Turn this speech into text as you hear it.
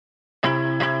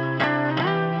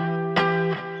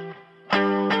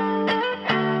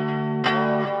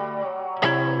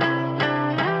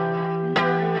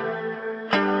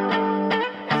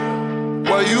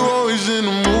in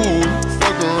the mood.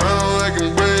 Fuck around like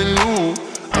I'm brand new.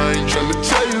 I ain't tryna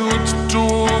tell you what to do,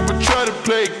 but try to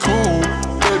play it cool.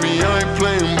 Baby, I ain't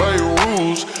playing by your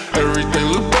rules. Everything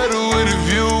look better with a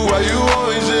view. Why you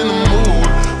always in the mood?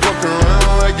 Fuck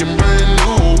around like I'm brand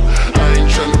new. I ain't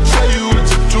tryna tell you what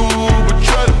to do, but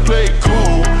try to play it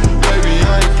cool. Baby,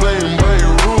 I ain't playing by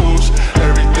your rules.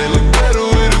 Everything look better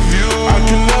with a view. I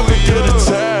can never get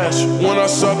attached. When I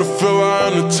start to feel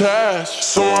I'm attached,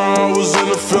 somehow I was in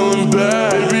a feeling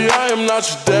bad. Baby, I am not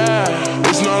your dad.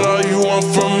 It's not all you want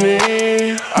from me.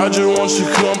 I just want your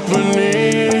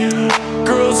company.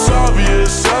 Girl, it's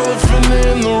obvious, elephant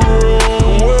in the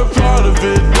room. We're part of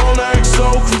it, don't act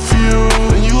so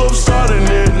confused. And you love starting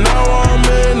it, now I'm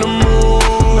in the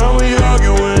mood. Now we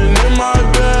arguing in my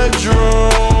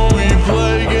bedroom. We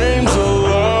play games of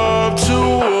love to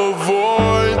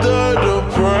avoid the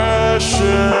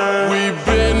depression. We've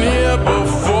been here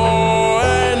before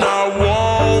and I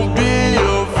won't be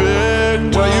a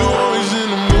victim. Why you always in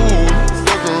the mood?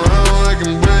 Fuck around like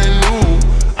I'm brand new.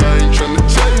 I ain't tryna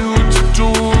tell you what to do,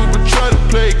 but try to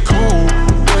play it cool.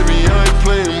 Baby, I ain't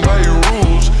playing by your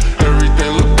rules.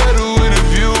 Everything look better with a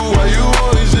view. Why you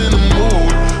always in the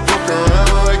mood? Fuck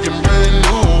around like I'm brand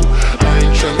new. I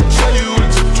ain't tryna tell you what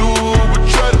to do, but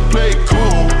try to play it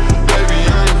cool. Baby,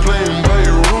 I ain't playing by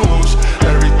your rules.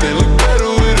 Everything look better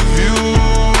with a view.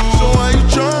 So why you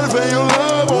tryna pay your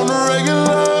love on the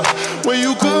regular when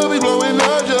you could be blowing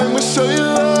up just like my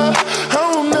cellular? I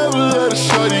will never let a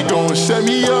shorty go and set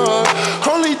me up.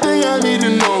 Only thing I need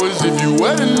to know is if you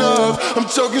wet enough. I'm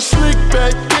talking slick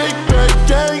back,